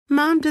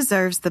Mom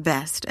deserves the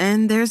best,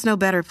 and there's no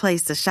better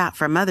place to shop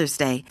for Mother's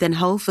Day than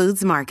Whole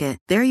Foods Market.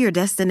 They're your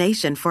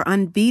destination for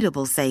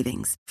unbeatable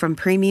savings, from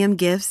premium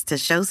gifts to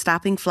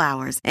show-stopping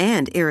flowers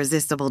and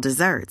irresistible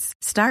desserts.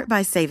 Start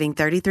by saving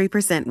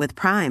 33% with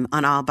Prime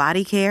on all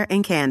body care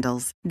and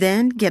candles.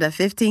 Then get a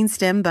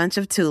 15-stem bunch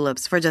of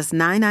tulips for just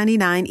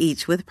 $9.99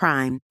 each with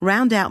Prime.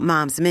 Round out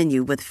Mom's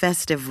menu with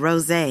festive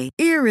rosé,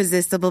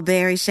 irresistible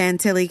berry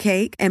chantilly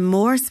cake, and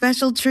more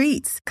special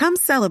treats. Come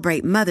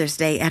celebrate Mother's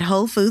Day at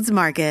Whole Foods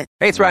Market.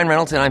 Hey, it's Ryan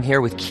Reynolds, and I'm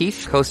here with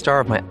Keith, co-star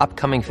of my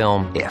upcoming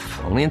film, If,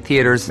 only in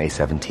theaters May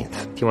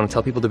 17th. Do you want to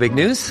tell people the big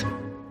news?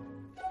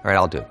 All right,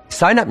 I'll do it.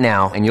 Sign up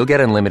now and you'll get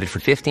unlimited for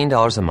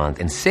 $15 a month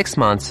and 6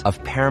 months of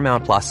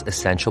Paramount Plus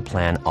Essential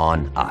Plan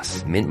on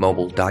us.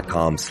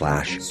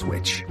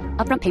 MintMobile.com/switch.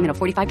 Upfront payment of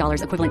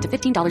 $45 equivalent to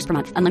 $15 per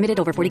month. Unlimited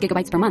over 40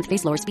 gigabytes per month.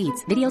 Face lower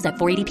speeds. Videos at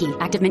 480p.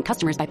 Active Mint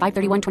customers by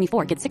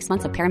 531.24 get 6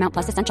 months of Paramount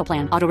Plus Essential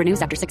Plan. Auto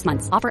renews after 6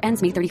 months. Offer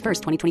ends May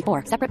 31st,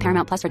 2024. Separate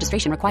Paramount Plus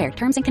registration required.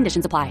 Terms and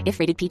conditions apply if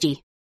rated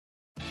PG.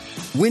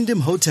 Wyndham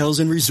Hotels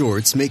and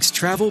Resorts makes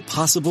travel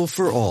possible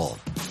for all.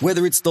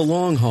 Whether it's the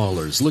long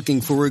haulers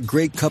looking for a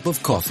great cup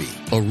of coffee,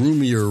 a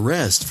roomier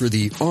rest for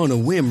the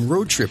on-a-whim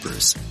road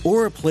trippers,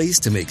 or a place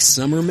to make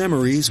summer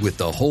memories with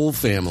the whole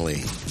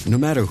family. No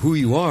matter who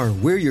you are,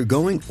 where you're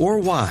going, or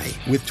why,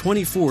 with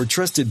 24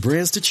 trusted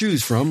brands to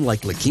choose from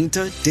like La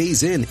Quinta,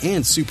 Days Inn,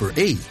 and Super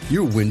 8,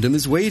 your Wyndham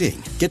is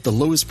waiting. Get the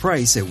lowest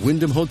price at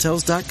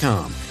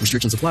WyndhamHotels.com.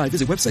 Restrictions apply.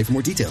 Visit website for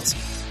more details.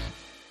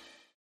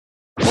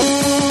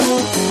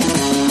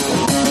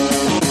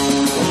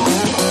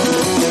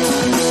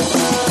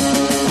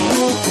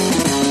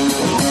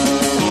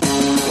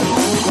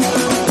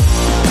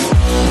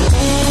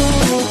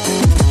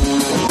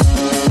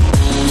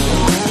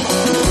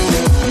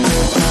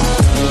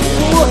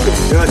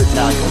 Good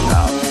Italian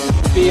pal.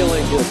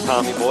 Feeling good,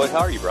 Tommy boy. How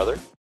are you, brother?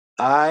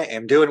 I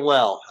am doing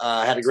well.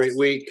 I had a great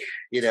week.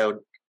 You know,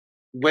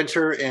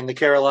 winter in the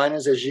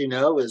Carolinas, as you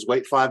know, is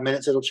wait 5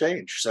 minutes, it'll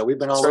change. So we've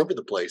been all over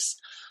the place.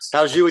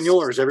 How's you and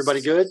yours?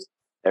 Everybody good?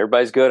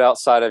 Everybody's good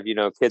outside of,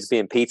 kids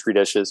being petri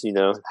dishes,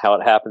 how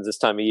it happens this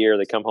time of year.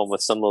 They come home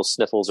with some little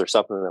sniffles or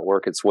something that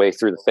work its way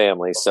through the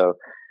family. So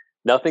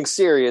nothing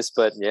serious,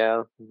 but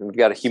yeah, we've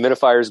got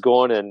humidifiers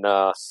going, and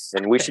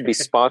we should be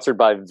sponsored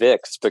by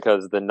Vicks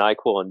because the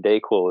NyQuil and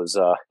DayQuil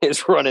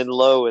is running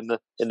low in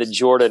the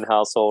Jordan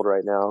household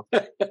right now.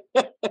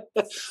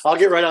 I'll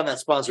get right on that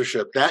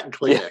sponsorship. That and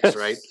Kleenex,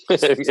 right?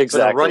 Exactly. For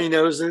the runny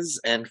noses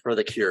and for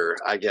the cure.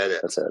 I get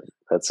it.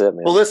 That's it,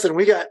 man. Well, listen,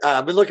 we got.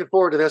 I've been looking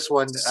forward to this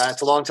one.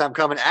 It's a long time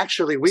coming.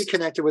 Actually, we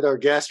connected with our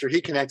guest, or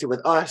he connected with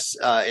us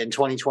in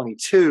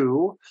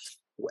 2022.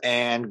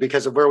 And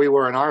because of where we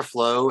were in our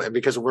flow and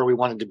because of where we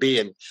wanted to be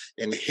in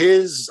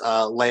his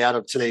layout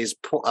of today's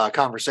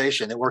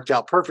conversation, it worked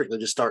out perfectly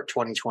to start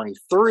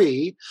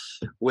 2023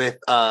 with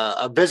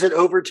a visit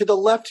over to the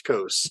left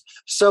coast.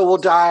 So we'll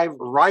dive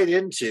right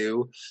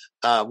into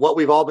what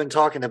we've all been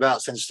talking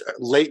about since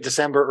late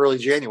December, early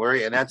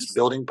January, and that's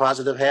building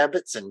positive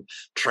habits and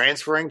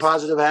transferring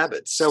positive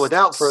habits. So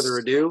without further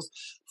ado,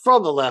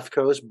 from the left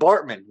coast,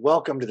 Bartman,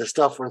 welcome to the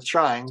Stuff Worth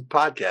Trying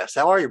podcast.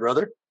 How are you,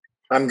 brother?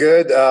 I'm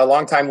good.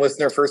 Long-time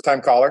listener,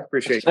 first-time caller.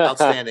 Appreciate you.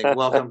 Outstanding.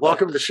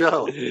 Welcome to the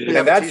show.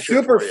 And that's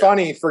super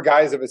funny for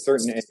guys of a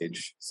certain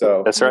age.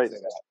 So that's right.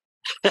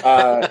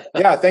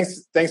 Yeah.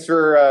 Thanks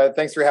for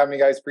having me,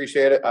 guys.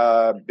 Appreciate it.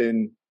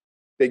 Been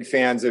big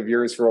fans of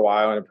yours for a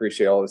while and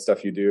appreciate all the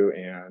stuff you do.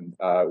 And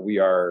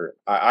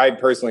I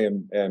personally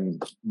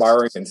am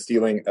borrowing and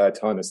stealing a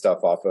ton of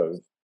stuff off of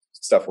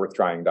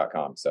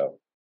stuffworthtrying.com. So.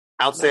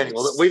 Outstanding.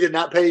 Nice. Well, we did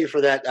not pay you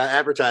for that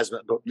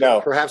advertisement, but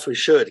perhaps we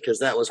should because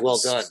that was well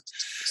done.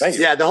 Thank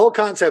you. Yeah, the whole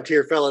concept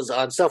here, fellas,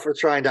 on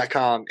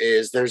stuffworthtrying.com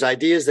is there's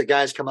ideas that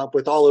guys come up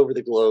with all over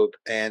the globe,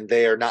 and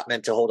they are not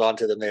meant to hold on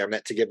to them. They are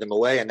meant to give them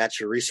away, and that's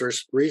your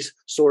resource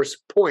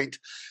point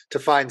to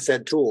find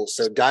said tools.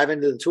 So dive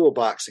into the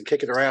toolbox and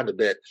kick it around a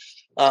bit.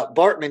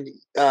 Bartman,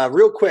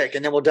 real quick,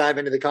 and then we'll dive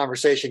into the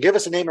conversation. Give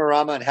us a name,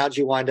 Rama, and how'd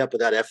you wind up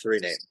with that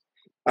F3 name?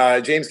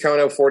 James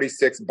Kono,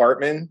 46,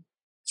 Bartman.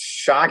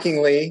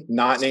 Shockingly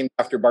not named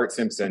after Bart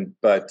Simpson,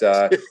 but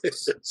I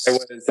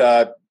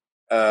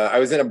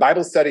was in a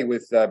Bible study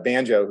with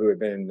Banjo, who had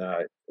been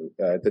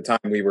at the time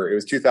it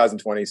was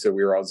 2020, so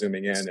we were all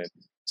zooming in, and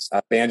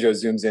Banjo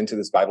zooms into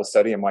this Bible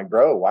study. I'm like,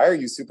 bro, why are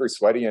you super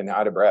sweaty and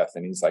out of breath?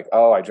 And he's like,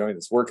 oh, I joined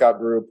this workout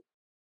group,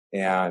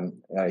 and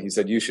he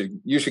said you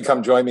should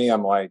come join me.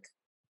 I'm like,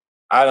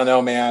 I don't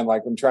know, man.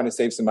 Like, I'm trying to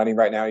save some money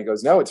right now. He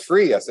goes, no, it's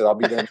free. I said, I'll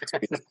be there next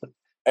week.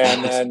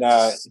 And then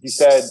he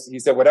said,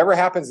 whatever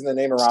happens in the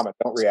name of Rama,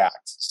 don't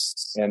react.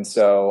 And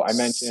so I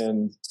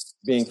mentioned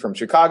being from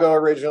Chicago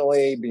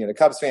originally, being a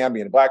Cubs fan,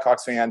 being a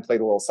Blackhawks fan, played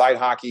a little side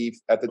hockey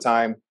at the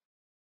time.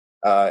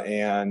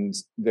 And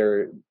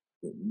they're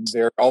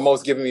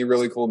almost giving me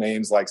really cool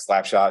names like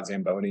Slapshot,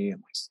 Zamboni.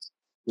 I'm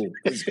like,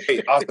 it's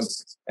great, awesome.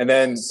 And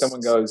then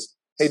someone goes,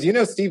 hey, do you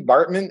know Steve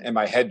Bartman? And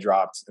my head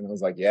dropped. And I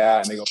was like, yeah.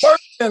 And they go,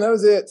 Bartman, that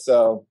was it.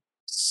 So...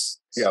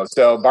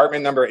 so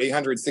Bartman number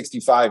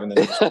 865 in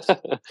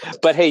the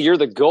But hey, you're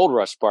the Gold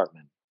Rush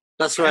Bartman.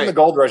 That's right. And the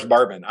Gold Rush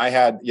Bartman. I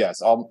had,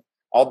 yes, all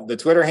the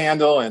Twitter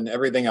handle and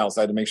everything else.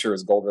 I had to make sure it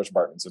was Gold Rush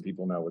Bartman so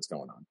people know what's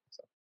going on.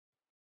 So.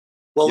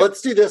 Well,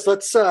 let's do this.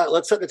 Let's set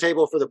the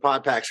table for the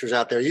Podpaxers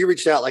out there. You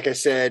reached out, like I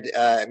said,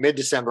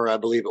 mid-December, I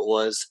believe it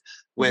was,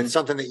 with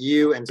something that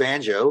you and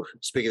Banjo,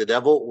 speaking of the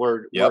devil,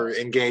 were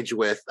engaged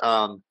with.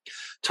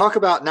 Talk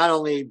about not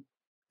only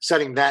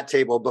setting that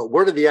table, but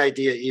where did the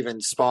idea even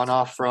spawn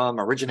off from,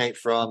 originate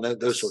from,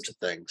 those sorts of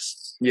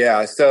things?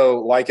 Yeah.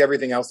 So like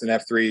everything else in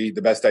F3,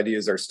 the best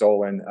ideas are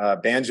stolen.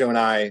 Banjo and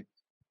I,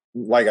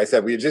 like I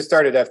said, we had just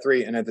started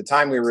F3. And at the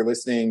time we were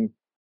listening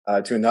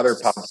to another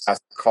podcast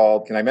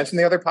called, can I mention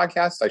the other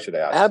podcast? I should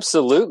ask.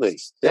 Absolutely.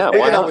 Yeah. Why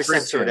Why not? not? We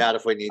censor it out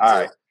if we need All to.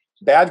 Right.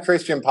 Bad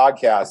Christian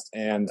podcast.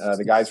 And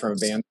the guys from a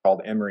band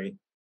called Emery.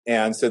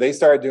 And so they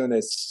started doing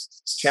this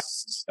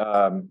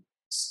challenge.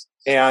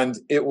 And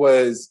it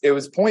was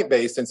point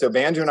based. And so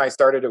Banjo and I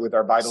started it with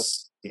our Bible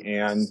study,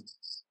 and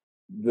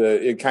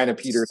it kind of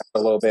petered out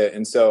a little bit.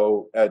 And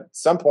so at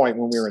some point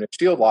when we were in a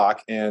shield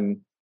lock, and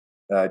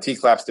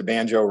T-claps to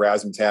Banjo,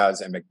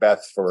 Razzmatazz, and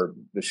Macbeth for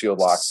the shield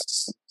lock,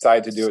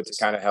 decided to do it to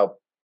kind of help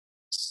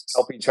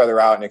each other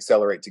out and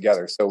accelerate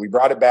together. So we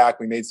brought it back.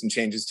 We made some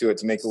changes to it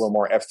to make it a little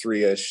more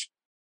F3-ish.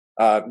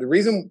 Part of the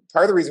reason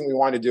we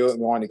wanted to do it and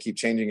we wanted to keep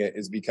changing it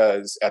is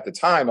because at the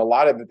time, a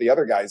lot of the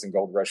other guys in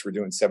Gold Rush were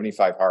doing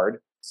 75 hard.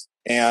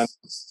 And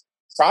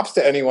props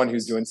to anyone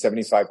who's doing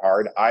 75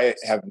 hard. I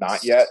have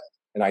not yet,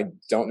 and I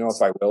don't know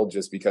if I will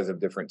just because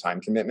of different time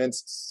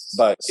commitments,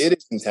 but it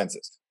is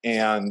intensive.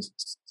 And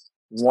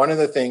one of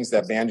the things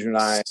that Banjo and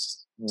I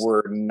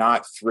were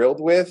not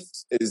thrilled with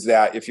is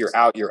that if you're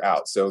out, you're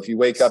out. So if you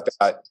wake up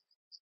at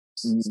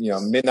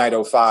midnight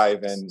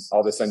 05 and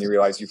all of a sudden you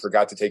realize you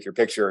forgot to take your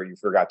picture or you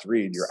forgot to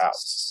read, you're out.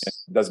 It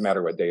doesn't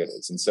matter what day it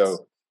is. And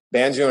so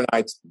Banjo and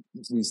I,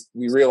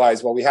 we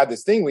realized, well, we had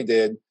this thing we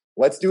did,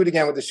 let's do it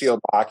again with the shield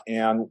lock.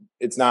 And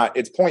it's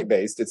point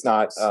based. It's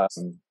not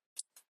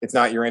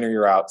you're in or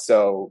you're out.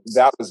 So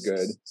that was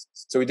good.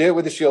 So we did it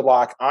with the shield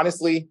lock.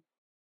 Honestly,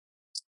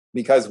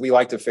 because we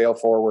like to fail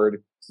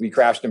forward, we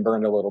crashed and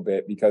burned a little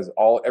bit because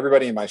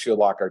everybody in my shield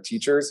lock are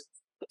teachers.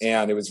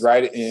 And it was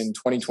right in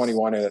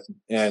 2021.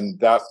 And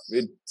that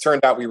it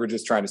turned out we were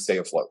just trying to stay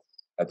afloat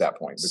at that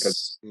point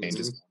because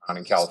changes going on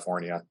in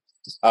California.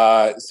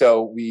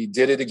 So we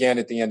did it again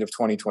at the end of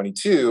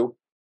 2022.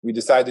 We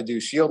decided to do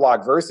shield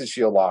lock versus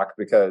shield lock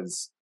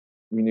because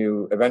we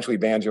knew eventually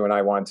Banjo and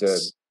I wanted to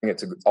bring it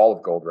to all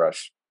of Gold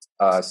Rush.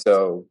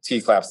 So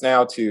T-claps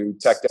now to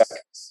Tech Deck,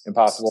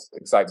 Impossible,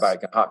 Excite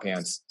Bike, and Hot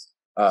Pants.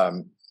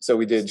 So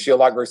we did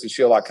shield lock versus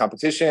shield lock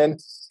competition.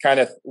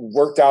 Kind of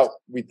worked out.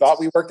 We thought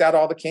we worked out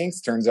all the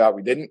kinks. Turns out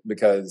we didn't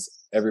because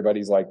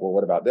everybody's like, well,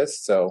 what about this?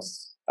 So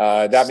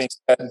that being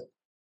said,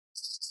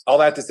 all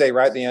that to say,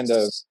 right at the end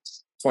of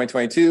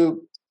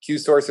 2022,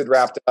 Q-Source had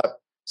wrapped up.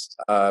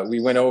 We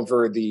went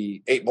over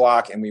the 8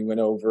 block and we went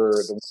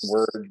over the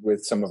word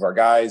with some of our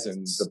guys.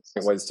 And the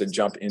point was to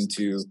jump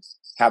into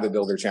Habit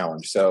Builder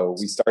Challenge. So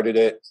we started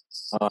it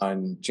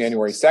on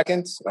January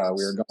 2nd.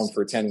 We were going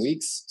for 10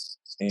 weeks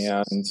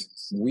and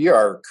we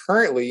are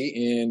currently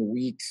in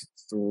week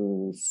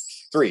 4.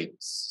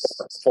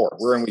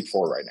 We're in week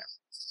 4 right now.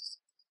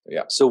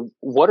 Yeah. So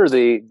what are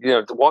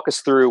walk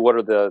us through what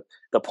are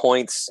the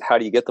points? How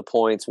do you get the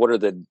points? What are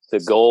the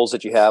goals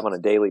that you have on a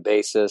daily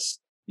basis?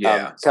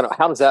 Yeah. Kind of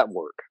how does that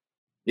work?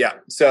 Yeah.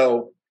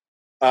 So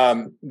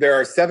there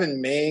are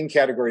 7 main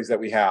categories that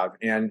we have,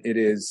 and it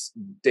is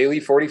daily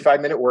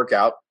 45-minute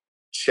workout.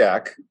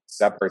 Check.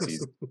 That part's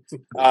easy.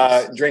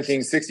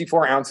 Drinking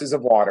 64 ounces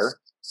of water,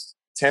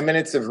 10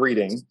 minutes of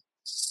reading,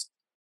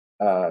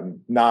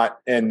 not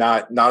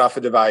off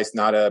a device,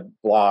 not a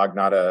blog,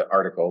 not an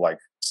article, like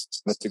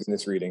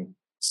this reading.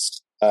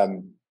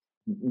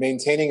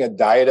 Maintaining a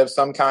diet of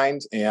some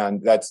kind,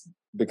 and that's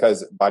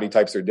because body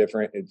types are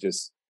different.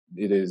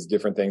 It is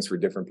different things for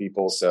different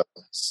people. So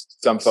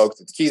some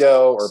folks it's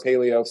keto or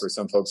paleo. For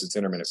some folks it's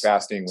intermittent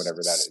fasting, whatever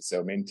that is.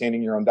 So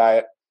maintaining your own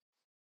diet,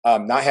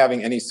 not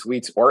having any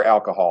sweets or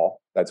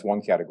alcohol. That's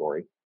one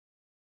category.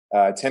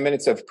 10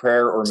 minutes of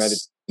prayer or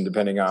meditation,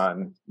 depending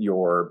on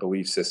your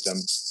belief system,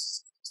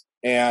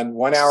 and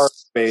 1 hour of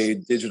a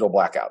digital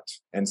blackout.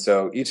 And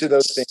so each of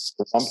those things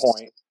for 1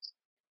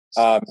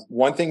 point.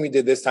 One thing we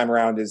did this time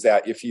around is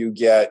that if you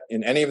get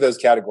in any of those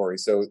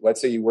categories, so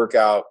let's say you work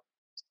out,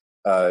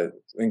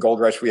 in Gold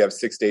Rush, we have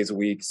 6 days a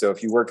week. So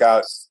if you work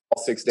out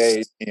all 6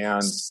 days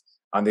and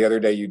on the other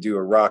day you do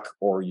a ruck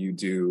or you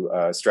do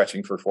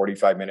stretching for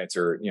 45 minutes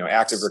or,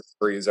 active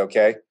recovery is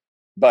okay.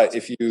 But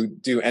if you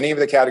do any of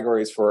the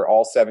categories for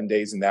all 7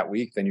 days in that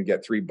week, then you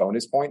get 3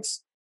 bonus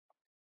points.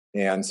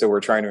 And so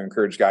we're trying to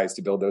encourage guys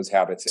to build those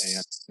habits and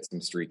get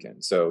some streak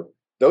in. So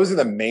those are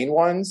the main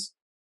ones.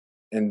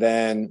 And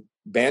then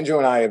Banjo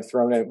and I have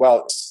thrown in,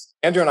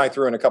 Andrew and I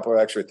threw in a couple of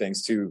extra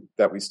things too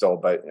that we stole,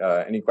 but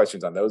any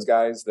questions on those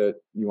guys that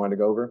you want to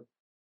go over?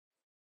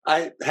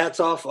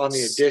 Hats off on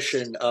the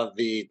addition of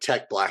the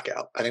tech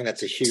blackout. I think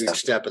that's a huge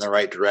step in the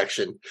right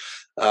direction.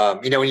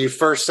 When you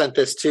first sent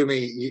this to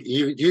me,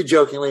 you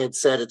jokingly had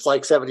said it's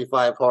like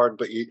 75 hard,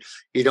 but you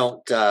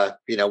don't,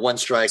 one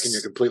strike and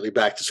you're completely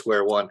back to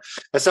square one.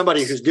 As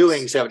somebody who's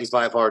doing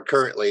 75 hard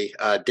currently,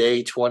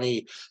 day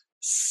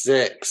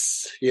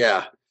 26,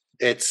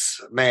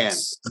 it's, man.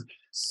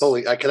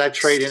 Holy! Can I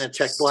trade in a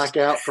tech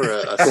blackout for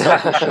a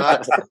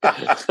shot?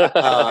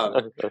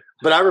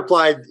 But I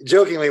replied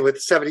jokingly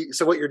with 70.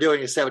 So what you're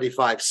doing is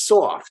 75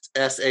 soft,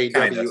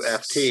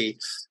 SAWFT,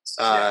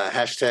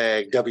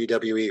 hashtag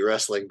WWE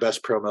wrestling,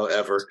 best promo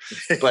ever.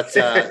 But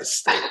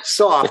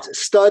soft,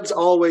 studs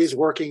always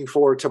working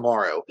for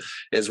tomorrow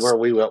is where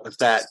we went with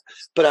that.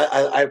 But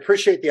I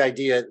appreciate the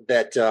idea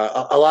that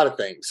a lot of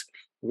things.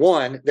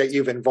 One, that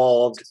you've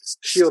involved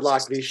shield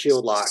lock v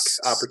shield lock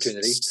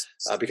opportunity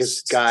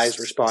because guys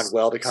respond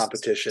well to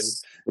competition,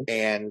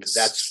 and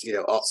that's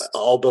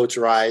all boats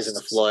rise in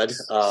the flood.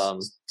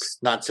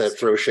 Not to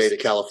throw shade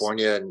at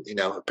California, and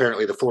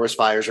apparently the forest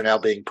fires are now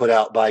being put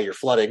out by your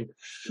flooding.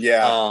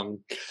 Yeah.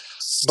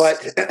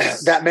 But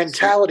that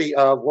mentality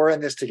of we're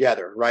in this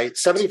together, right?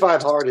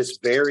 75 hard is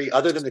very,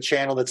 other than the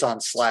channel that's on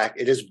Slack,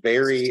 it is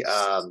very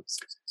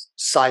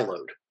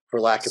siloed, for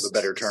lack of a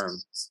better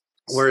term.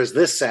 Whereas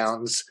this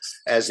sounds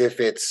as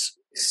if it's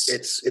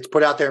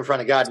put out there in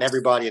front of God, and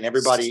everybody,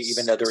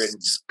 even though they're in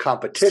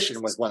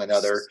competition with one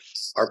another,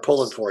 are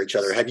pulling for each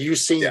other. Have you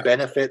seen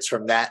benefits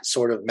from that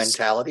sort of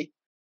mentality?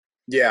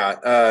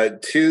 Yeah,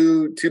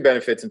 two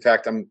benefits. In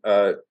fact, I'm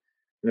going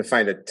to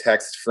find a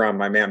text from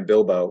my man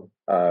Bilbo,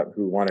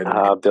 who wanted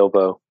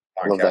Bilbo.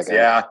 Love that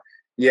guy.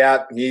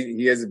 Yeah,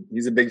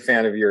 he's a big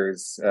fan of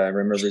yours.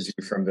 Remembers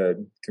you from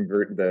the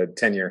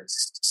tenure.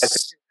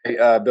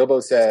 Bilbo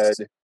said.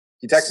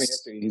 He texted me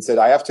yesterday. He said,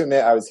 I have to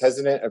admit, I was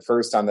hesitant at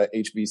first on the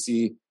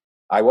HBC.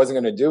 I wasn't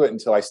going to do it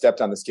until I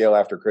stepped on the scale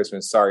after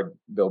Christmas. Sorry,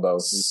 Bilbo.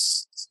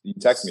 You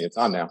text me. It's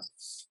on now.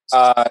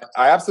 I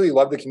absolutely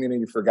love the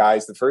community for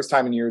guys. The first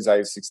time in years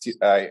I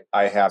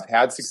have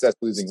had success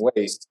losing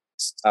weight.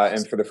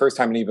 And for the first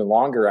time in even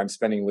longer, I'm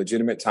spending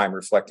legitimate time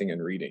reflecting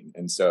and reading.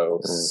 And so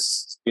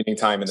spending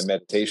time in the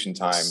meditation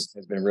time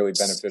has been really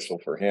beneficial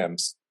for him.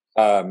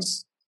 So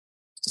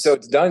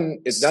it's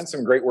done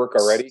some great work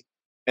already.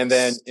 And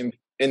then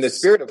in the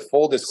spirit of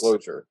full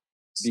disclosure,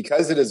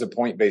 because it is a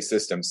point-based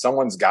system,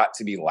 someone's got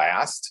to be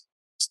last.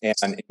 And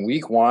in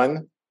week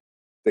 1,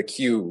 the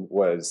Q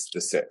was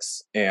the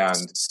 6. And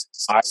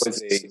I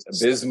was a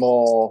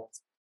abysmal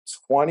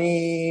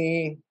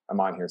 20.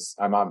 I'm on here.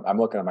 I'm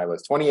looking at my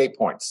list. 28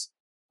 points.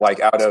 Like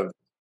out of,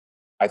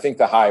 I think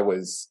the high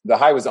was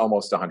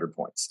almost 100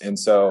 points. And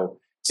so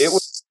it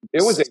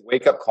was a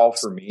wake-up call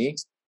for me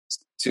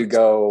to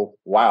go,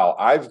 wow,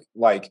 I've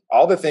like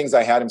all the things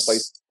I had in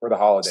place for the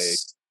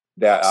holidays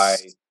that I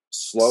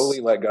slowly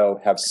let go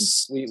have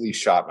completely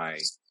shot my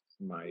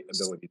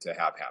ability to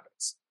have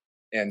habits.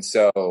 And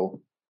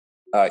so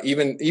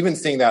even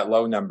seeing that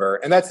low number,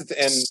 and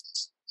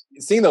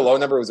seeing the low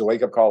number was a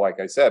wake up call, like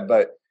I said,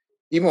 but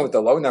even with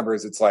the low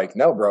numbers, it's like,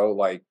 no, bro,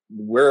 like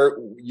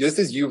this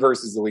is you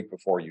versus the week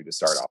before you to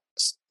start off.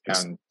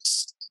 And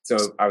so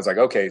I was like,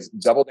 okay,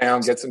 double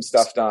down, get some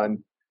stuff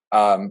done.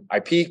 I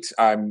peaked.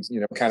 I'm,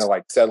 kind of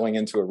like settling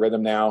into a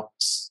rhythm now.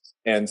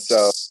 And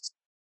so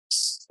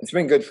it's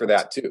been good for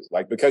that too.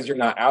 Like, because you're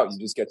not out, you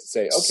just get to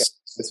say, okay,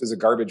 this was a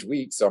garbage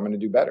week, so I'm going to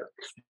do better.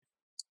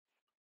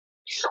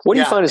 What do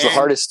you find is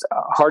the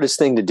hardest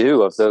thing to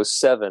do of those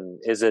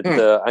 7? Is it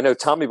I know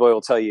Tommy Boy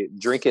will tell you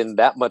drinking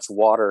that much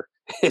water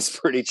is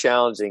pretty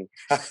challenging.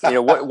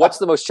 What's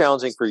the most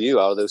challenging for you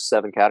out of those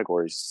 7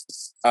 categories?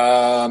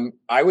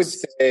 I would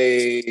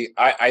say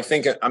I'm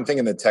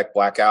thinking the tech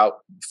blackout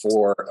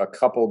for a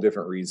couple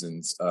different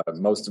reasons.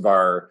 Most of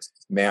our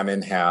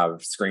Mammon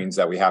have screens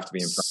that we have to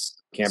be in front of.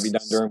 Can't be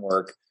done during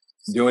work.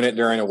 Doing it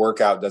during a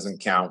workout doesn't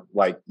count.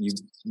 Like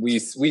we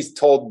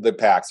told the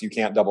PAX you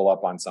can't double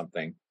up on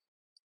something.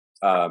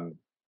 And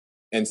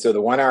so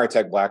the 1 hour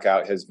tech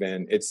blackout has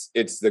been, it's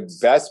the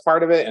best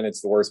part of it and it's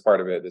the worst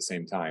part of it at the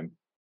same time.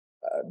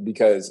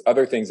 Because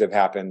other things have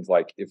happened.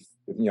 Like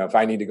if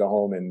I need to go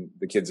home and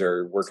the kids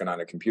are working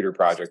on a computer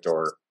project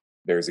or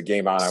there's a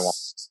game on, I want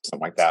something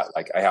like that.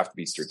 Like I have to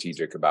be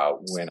strategic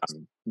about when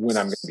I'm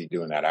going to be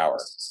doing that hour.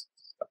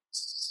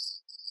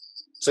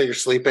 So you're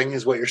sleeping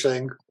is what you're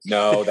saying?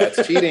 No,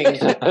 that's cheating.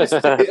 Here's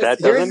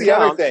the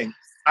other thing.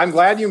 I'm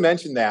glad you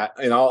mentioned that,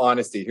 in all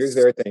honesty. Here's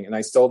the other thing. And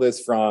I stole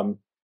this from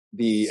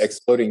the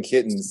Exploding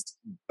Kittens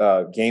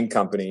game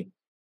company.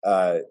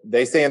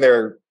 They say in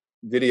their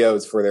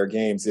videos for their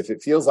games, if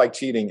it feels like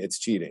cheating, it's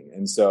cheating.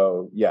 And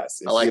so,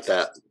 yes. I like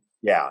that.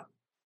 Yeah.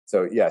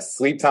 So, yes,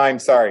 sleep time.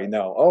 Sorry.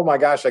 No. Oh, my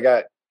gosh. I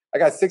got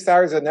 6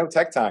 hours of no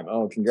tech time.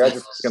 Oh,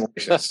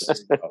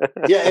 congratulations.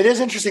 Yeah, it is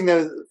interesting,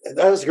 though.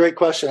 That was a great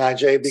question,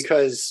 IJ,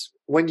 because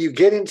when you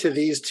get into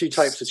these 2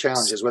 types of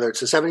challenges, whether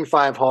it's a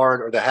 75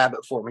 hard or the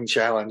habit forming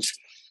challenge,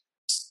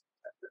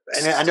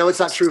 and I know it's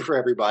not true for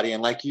everybody.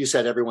 And like you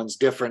said, everyone's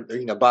different.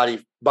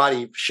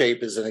 Body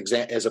shape is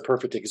a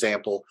perfect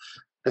example.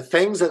 The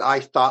things that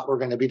I thought were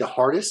going to be the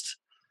hardest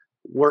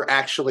we're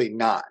actually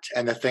not.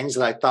 And the things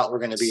that I thought were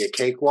going to be a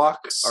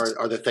cakewalk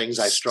are the things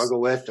I struggle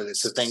with. And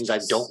it's the things I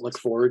don't look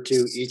forward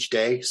to each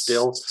day,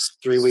 still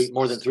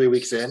more than 3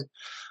 weeks in.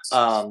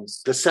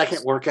 The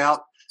second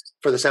workout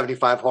for the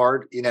 75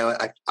 hard,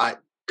 I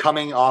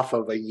coming off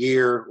of a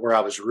year where I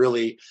was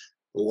really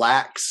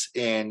lax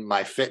in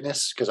my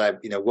fitness because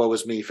woe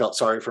was me, felt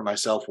sorry for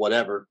myself,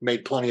 whatever,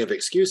 made plenty of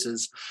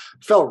excuses,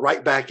 fell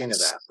right back into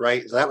that.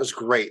 Right. So that was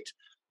great.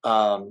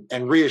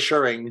 And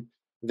reassuring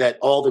that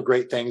all the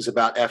great things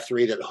about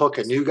F3 that hook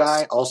a new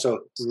guy also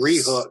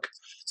rehook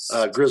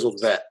a grizzled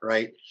vet.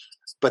 Right.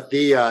 But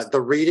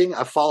the reading,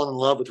 I've fallen in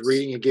love with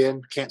reading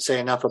again. Can't say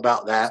enough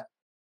about that.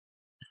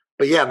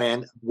 But yeah,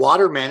 man,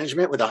 water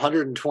management with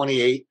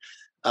 128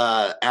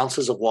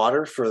 ounces of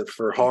water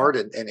for hard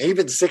and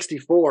even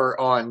 64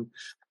 on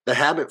the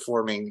habit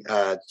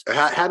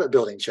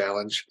building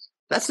challenge.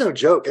 That's no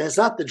joke. And it's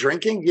not the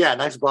drinking. Yeah,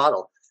 nice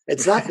bottle.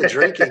 It's not the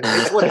drinking.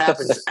 It's what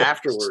happens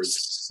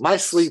afterwards. My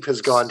sleep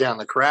has gone down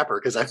the crapper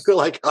because I feel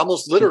like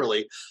almost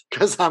literally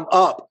because I'm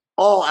up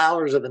all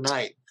hours of the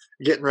night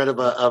getting rid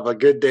of a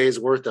good day's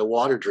worth of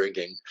water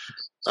drinking.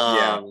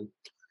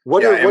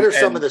 What are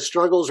some of the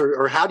struggles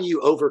or how do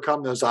you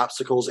overcome those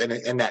obstacles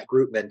in that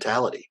group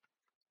mentality?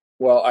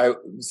 Well,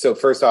 so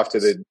first off to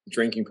the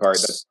drinking part,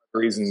 that's the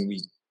reason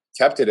we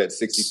kept it at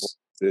 64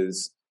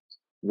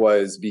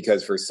 was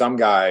because for some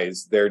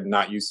guys, they're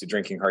not used to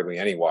drinking hardly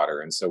any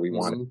water. And so we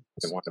didn't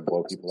want to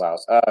blow people out.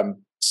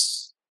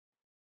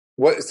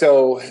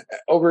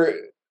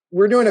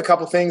 We're doing a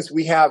couple things.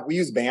 We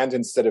use Band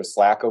instead of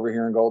Slack over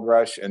here in Gold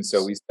Rush. And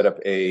so we set up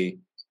a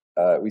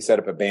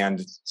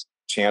Band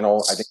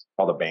channel. I think it's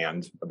called a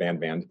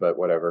band, but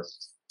whatever.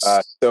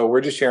 So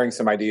we're just sharing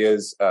some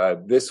ideas.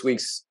 This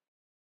week's,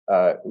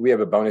 we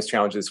have a bonus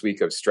challenge this week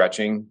of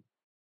stretching.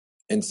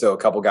 And so a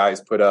couple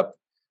guys put up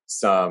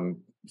some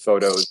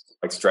photos,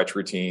 like stretch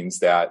routines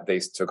that they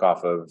took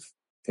off of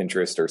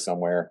Pinterest or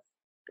somewhere.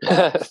 We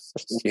have,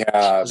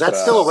 is that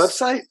still a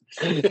website?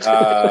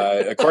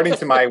 According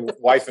to my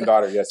wife and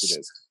daughter, yes, it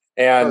is.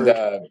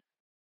 And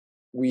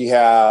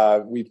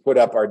we put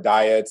up our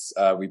diets.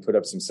 We put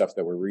up some stuff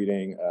that we're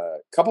reading. A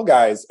couple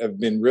guys have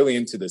been really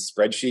into the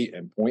spreadsheet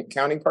and point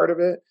counting part of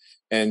it.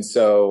 And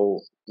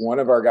so one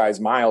of our guys,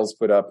 Miles,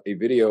 put up a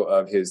video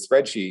of his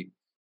spreadsheet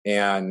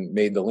and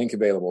made the link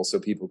available so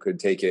people could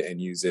take it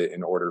and use it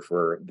in order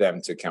for them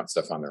to count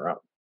stuff on their own.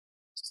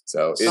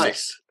 So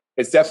nice.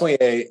 It's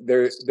definitely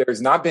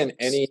there's not been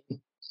any,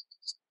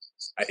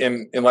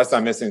 unless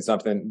I'm missing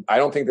something, I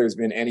don't think there's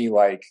been any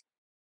like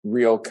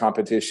real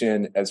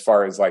competition as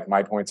far as like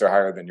my points are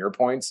higher than your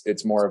points.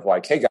 It's more of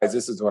like, hey guys,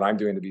 this is what I'm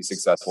doing to be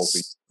successful. So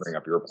you bring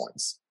up your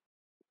points.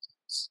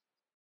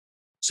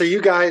 So you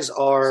guys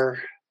are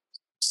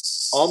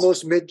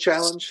almost mid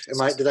challenge.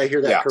 Did I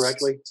hear that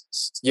correctly?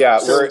 Yeah.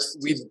 So,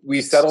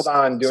 we settled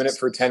on doing it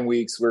for 10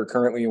 weeks. We're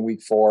currently in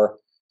week 4.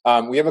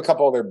 We have a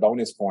couple other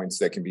bonus points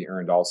that can be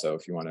earned also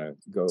if you want to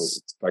go.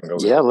 If I can go.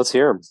 Yeah, let's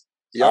hear them.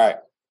 Yep.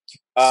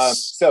 All right.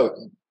 So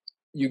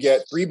you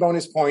get 3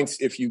 bonus points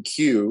if you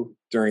queue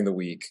during the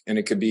week, and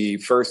it could be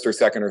first or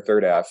second or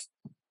third F.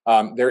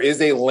 There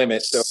is a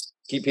limit, so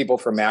keep people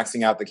from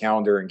maxing out the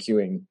calendar and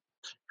queuing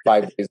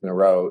 5 days in a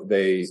row.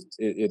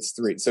 It's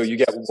 3. So you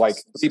get like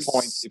 3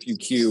 points if you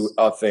queue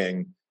a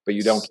thing, but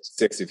you don't get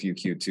 6 if you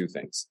queue 2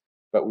 things.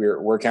 But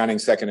we're counting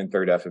second and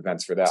third F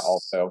events for that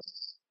also.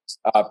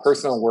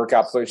 Personal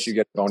workout push, you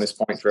get a bonus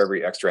point for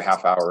every extra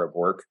half hour of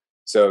work.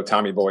 So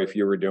Tommy Boy, if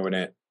you were doing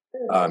it,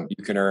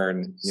 you can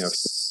earn,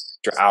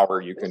 extra hour,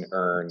 you can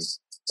earn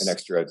an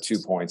extra 2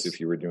 points if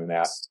you were doing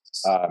that.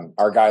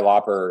 Our guy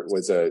Lopper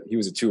was a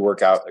 2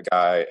 workout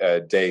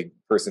a day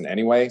person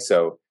anyway.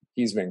 So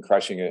he's been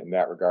crushing it in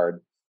that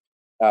regard.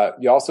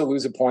 You also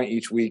lose a point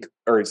each week,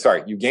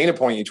 you gain a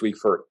point each week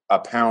for a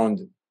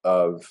pound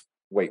of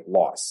weight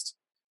lost.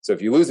 So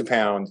if you lose a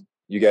pound,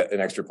 you get an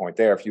extra point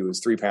there. If you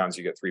lose 3 pounds,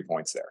 you get 3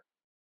 points there.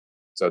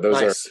 So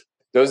those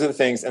are the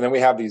things. And then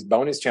we have these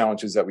bonus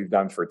challenges that we've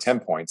done for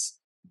 10 points.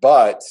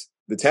 But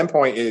the 10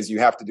 point is you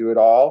have to do it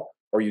all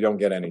or you don't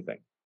get anything.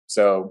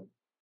 So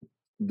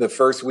the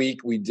first week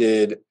we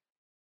did,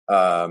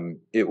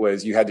 it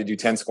was you had to do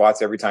 10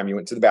 squats every time you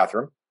went to the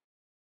bathroom.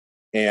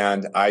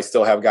 And I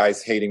still have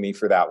guys hating me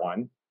for that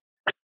one.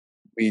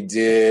 We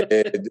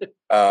did,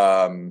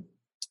 I'm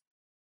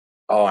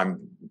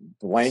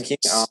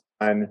blanking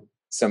on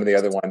some of the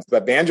other ones,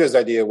 but Banjo's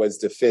idea was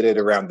to fit it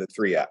around the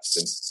 3 Fs.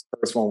 And the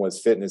first one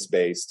was fitness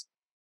based.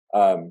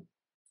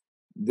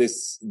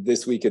 This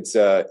week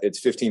it's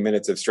 15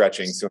 minutes of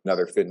stretching, so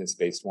another fitness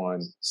based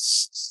one.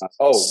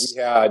 We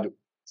had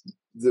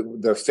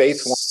the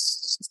faith one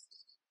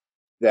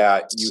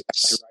that you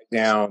had to write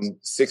down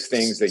 6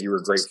 things that you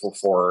were grateful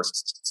for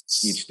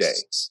each day,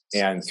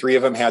 and 3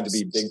 of them had to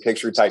be big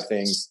picture type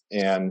things,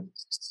 and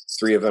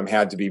 3 of them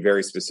had to be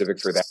very specific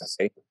for that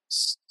day.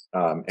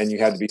 And you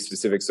had to be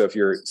specific. So if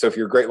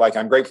you're great, like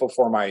I'm grateful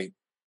for my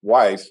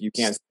wife, you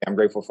can't say I'm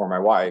grateful for my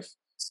wife.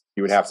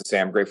 You would have to say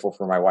I'm grateful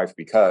for my wife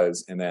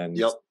because, and then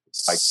like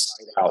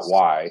find out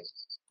why.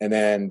 And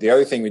then the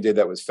other thing we did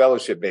that was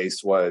fellowship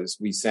based was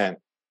we sent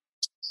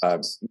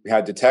you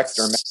had to text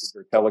or message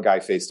or tell a guy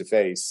face to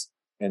face,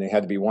 and it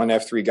had to be one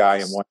F3 guy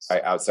and one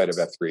guy outside of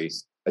F3,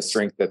 a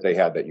strength that they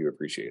had that you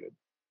appreciated.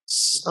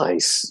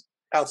 Nice.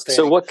 Outstanding.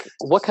 So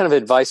what kind of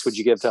advice would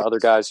you give to other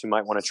guys who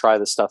might want to try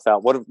this stuff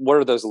out? What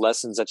are those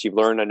lessons that you've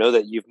learned? I know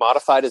that you've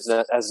modified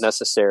as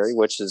necessary,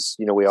 which is,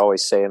 we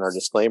always say in our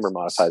disclaimer,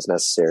 modify as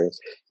necessary.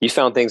 You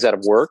found things that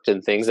have worked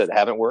and things that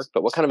haven't worked,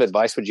 but what kind of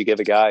advice would you give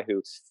a guy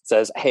who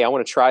says, hey, I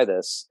want to try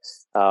this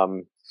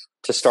to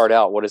start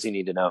out? What does he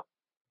need to know?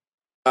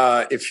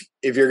 If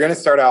you're going to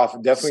start off,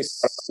 definitely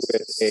start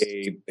with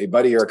a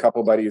buddy or a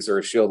couple buddies or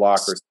a shield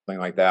lock or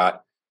something like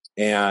that,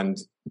 and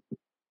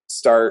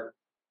start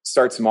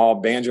small.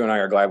 Banjo and I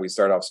are glad we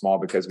started off small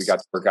because we got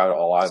to work out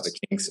a lot of the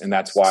kinks, and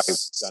that's why we've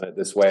done it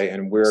this way.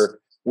 And we're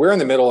in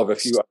the middle of a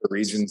few other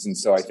regions, and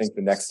so I think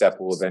the next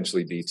step will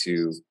eventually be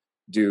to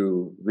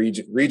do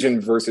region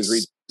versus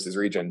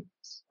region.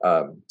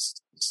 But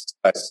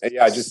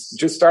yeah,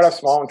 just start off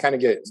small and kind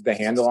of get the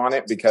handle on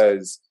it,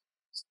 because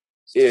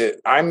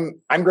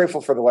I'm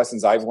grateful for the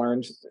lessons I've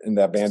learned and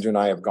that Banjo and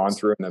I have gone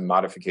through and the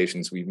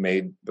modifications we've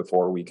made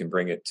before we can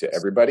bring it to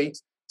everybody.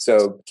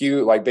 So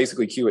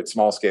basically cue at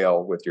small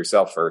scale with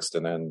yourself first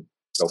and then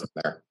go from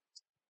there.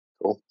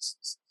 Cool.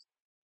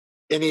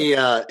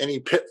 Any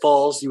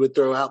pitfalls you would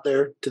throw out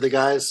there to the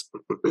guys?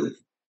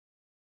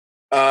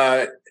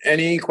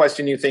 Any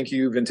question you think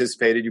you've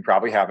anticipated, you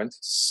probably haven't,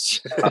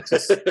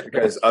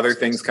 because other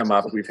things come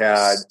up.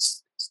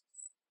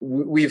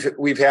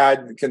 We've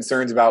had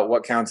concerns about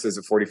what counts as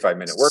a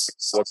 45-minute workout,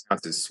 what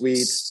counts as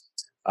sweet.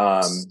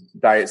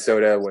 Diet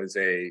soda was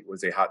a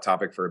hot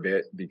topic for a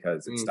bit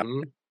because it's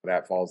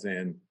that falls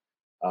in.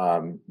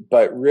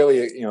 But really,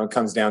 it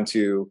comes down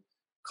to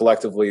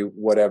collectively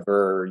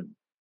whoever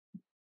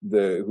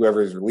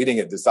is leading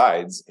it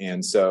decides.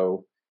 And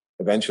so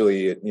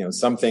eventually,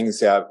 some things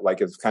have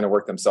kind of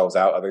worked themselves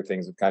out. Other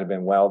things have kind of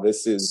been, well,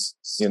 this is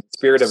in the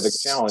spirit of the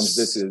challenge.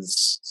 This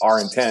is our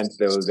intent.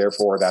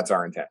 Therefore, that's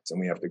our intent, and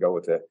we have to go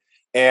with it.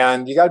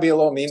 And you got to be a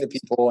little mean to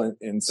people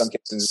in some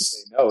cases and say,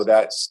 no,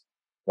 that's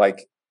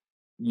like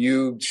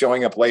you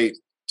showing up late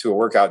to a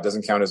workout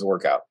doesn't count as a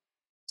workout.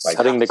 Like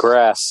cutting the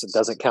grass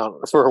doesn't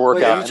count for a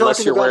workout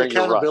unless you're wearing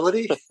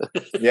accountability.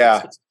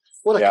 Yeah.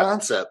 What a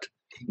concept.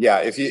 Yeah,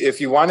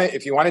 if you want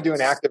to do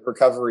an active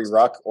recovery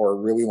ruck or a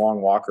really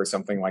long walk or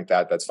something like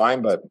that, that's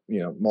fine. But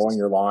mowing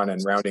your lawn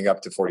and rounding up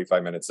to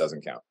 45 minutes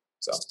doesn't count.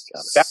 So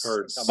that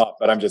hurts come up,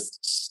 but I'm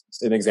just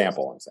an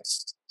example. I'm saying.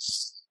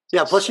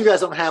 Yeah. Plus, you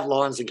guys don't have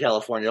lawns in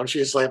California, don't you?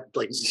 Just like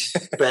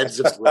beds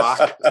of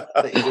rock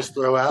that you just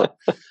throw out.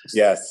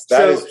 Yes,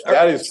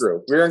 that is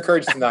true. We're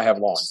encouraged to not have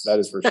lawns. That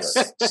is for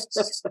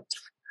sure.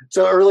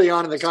 So early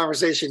on in the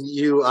conversation,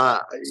 you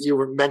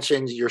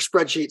mentioned your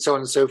spreadsheet, so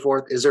on and so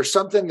forth. Is there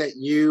something that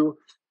you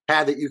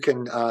had that you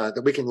can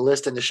that we can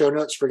list in the show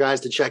notes for guys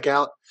to check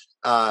out,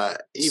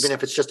 even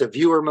if it's just a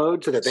viewer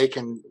mode, so that they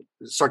can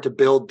start to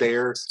build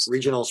their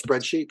regional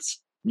spreadsheets?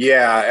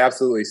 Yeah,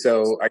 absolutely.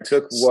 So I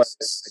took what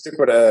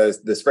the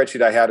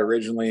spreadsheet I had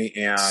originally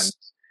and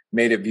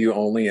made it view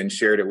only and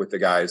shared it with the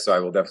guys. So I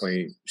will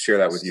definitely share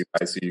that with you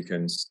guys so you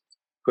can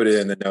put it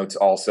in the notes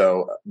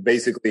also.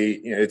 Basically,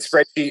 it's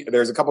spreadsheet.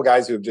 There's a couple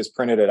guys who have just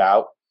printed it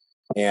out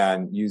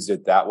and used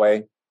it that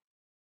way.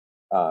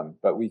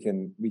 But we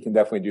can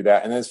definitely do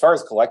that. And as far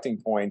as collecting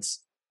points,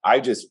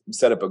 I just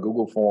set up a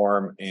Google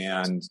form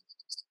and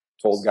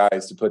told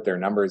guys to put their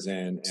numbers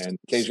in, and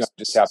occasionally I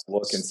just have to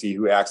look and see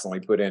who accidentally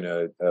put in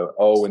a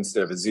O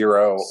instead of a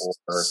 0,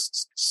 or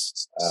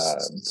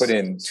put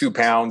in 2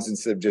 pounds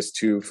instead of just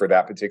 2 for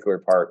that particular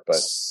part.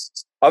 But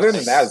other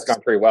than that, it's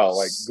gone pretty well.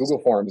 Like Google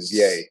Forms,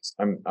 yay!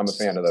 I'm a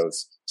fan of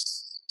those.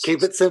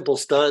 Keep it simple,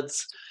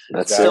 studs.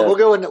 That's so it.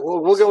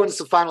 we'll go into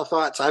some final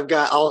thoughts.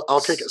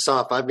 I'll kick us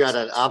off. I've got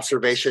an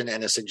observation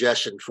and a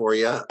suggestion for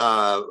you.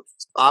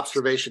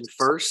 Observation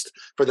first,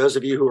 for those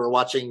of you who are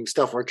watching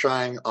stuff we're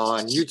trying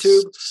on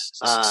YouTube,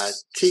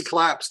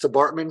 T-claps to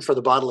Bartman for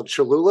the bottle of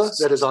Cholula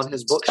that is on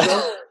his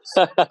bookshelf.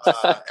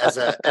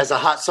 As a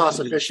hot sauce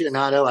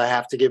aficionado, I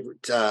have to give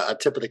a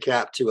tip of the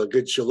cap to a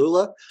good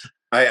Cholula.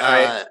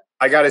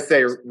 I got to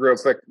say real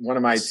quick, one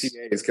of my TAs,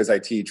 because I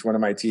teach, one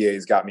of my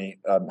TAs got me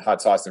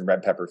hot sauce and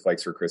red pepper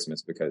flakes for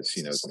Christmas because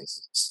she knows me.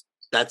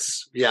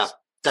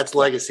 That's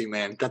legacy,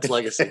 man. That's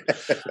legacy.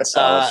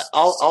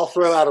 I'll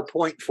throw out a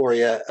point for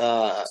you,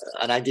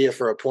 an idea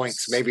for a point.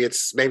 Maybe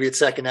it's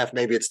second F,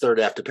 maybe it's third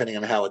F, depending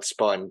on how it's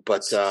spun.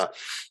 But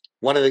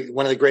one of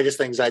the greatest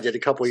things I did a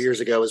couple of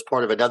years ago as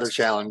part of another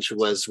challenge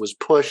was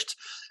pushed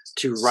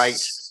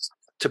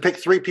to pick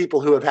 3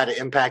 people who have had an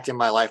impact in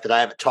my life that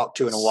I haven't talked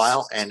to in a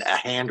while, and a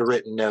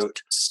handwritten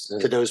note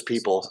to those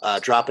people.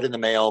 Drop it in the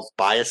mail,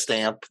 buy a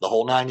stamp, the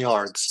whole 9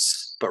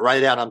 yards, but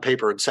write it out on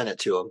paper and send it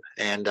to them.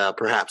 And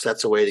perhaps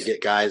that's a way to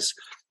get guys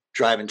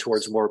driving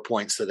towards more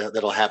points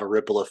that'll have a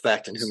ripple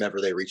effect in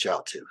whomever they reach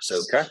out to.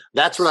 So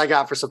That's what I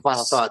got for some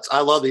final thoughts.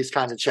 I love these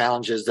kind of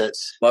challenges that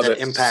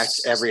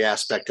impact every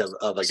aspect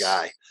of a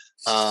guy.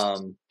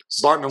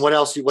 Bartman,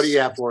 what do you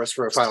have for us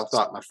for a final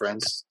thought, my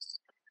friend?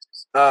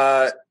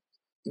 I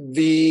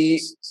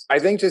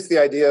think just the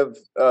idea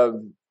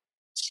of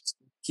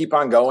keep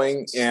on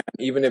going. And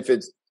even if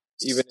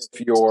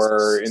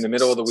you're in the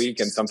middle of the week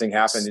and something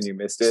happened and you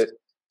missed it,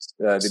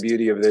 the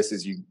beauty of this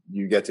is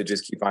you get to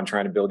just keep on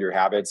trying to build your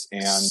habits.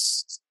 And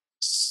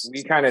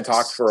we kind of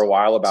talked for a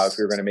while about if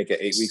we were going to make it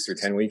 8 weeks or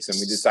 10 weeks, and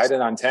we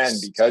decided on 10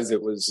 because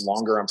it was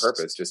longer on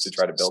purpose, just to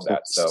try to build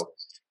that. So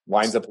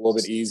lines up a little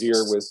bit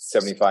easier with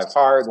 75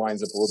 hard,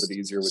 lines up a little bit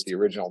easier with the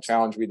original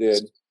challenge we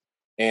did.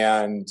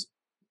 And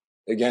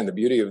again, the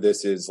beauty of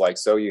this is like,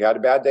 so you had a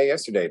bad day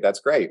yesterday. That's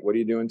great. What are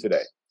you doing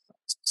today?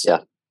 Yeah.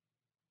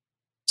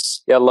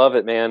 Yeah. Love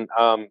it, man.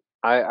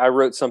 I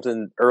wrote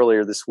something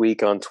earlier this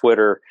week on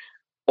Twitter.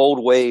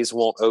 Old ways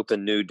won't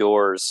open new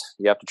doors.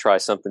 You have to try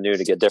something new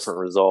to get different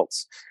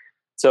results.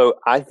 So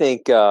I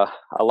think a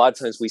lot of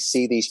times we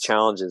see these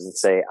challenges and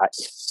say,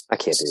 I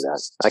can't do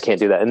that. I can't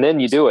do that. And then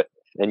you do it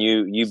and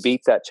you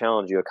beat that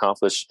challenge. You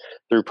accomplish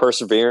through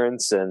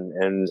perseverance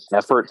and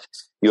effort.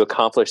 You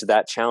accomplish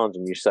that challenge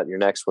and you set your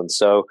next one.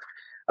 So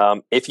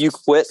if you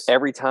quit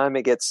every time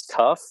it gets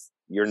tough,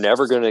 you're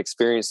never going to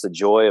experience the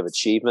joy of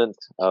achievement,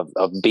 of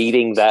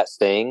beating that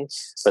thing.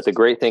 But the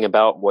great thing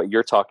about what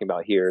you're talking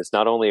about here is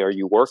not only are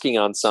you working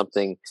on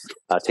something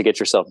to get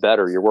yourself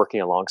better, you're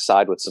working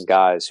alongside with some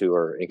guys who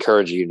are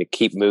encouraging you to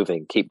keep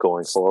moving, keep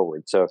going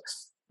forward. So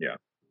yeah,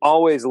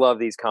 always love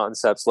these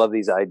concepts, love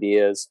these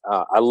ideas.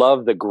 I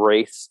love the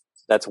grace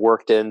that's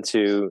worked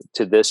into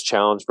this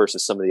challenge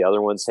versus some of the other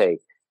ones. Hey,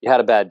 you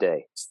had a bad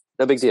day.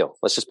 No big deal.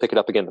 Let's just pick it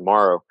up again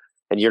tomorrow.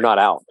 And you're not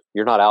out.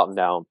 You're not out and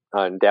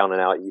down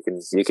and out.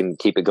 You can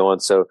keep it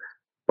going. So,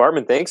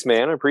 Bartman, thanks,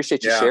 man. I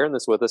appreciate you sharing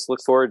this with us. Look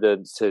forward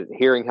to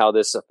hearing how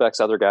this affects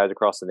other guys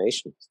across the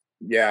nation.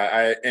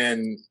 Yeah,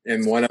 and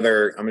one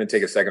other. I'm going to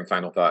take a second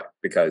final thought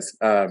because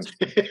you're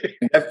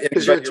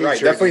right.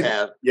 Definitely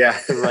have. Yeah,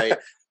 right.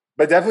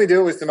 But definitely do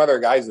it with some other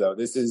guys, though.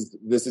 This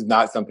is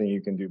not something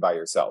you can do by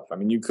yourself. I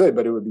mean, you could,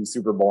 but it would be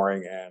super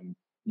boring and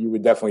you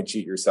would definitely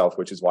cheat yourself,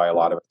 which is why a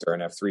lot of us are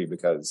in F3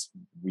 because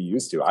I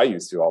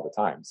used to all the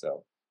time.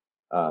 So,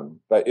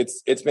 but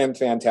it's been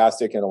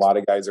fantastic and a lot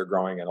of guys are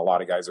growing and a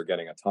lot of guys are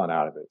getting a ton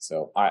out of it.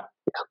 So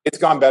it's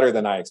gone better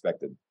than I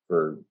expected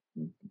for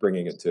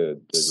bringing it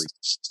to the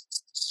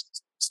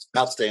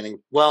Outstanding.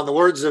 Well, in the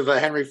words of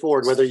Henry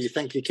Ford, whether you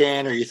think you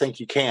can or you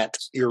think you can't,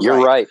 you're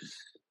right.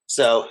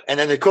 So, and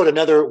then to quote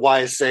another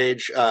wise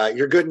sage,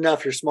 you're good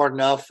enough, you're smart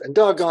enough, and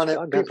doggone it,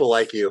 people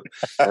like you.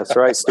 That's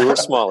right, Stuart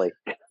Smalley.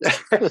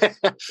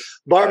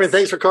 Bartman,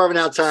 thanks for carving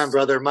out time,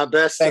 brother. My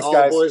best to all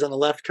the boys on the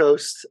left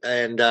coast.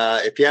 And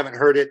if you haven't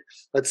heard it,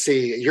 let's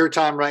see, your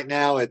time right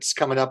now, it's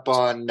coming up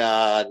on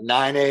 9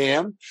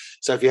 a.m.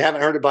 So if you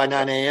haven't heard it by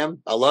 9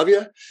 a.m., I love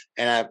you.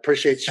 And I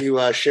appreciate you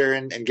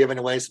sharing and giving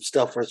away some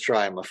stuff worth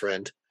trying, my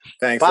friend.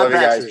 Thanks, love you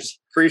guys.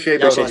 Appreciate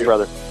you,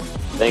 brother.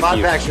 Thank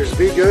you. Podpaxers,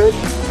 be good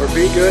or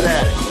be good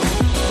at it.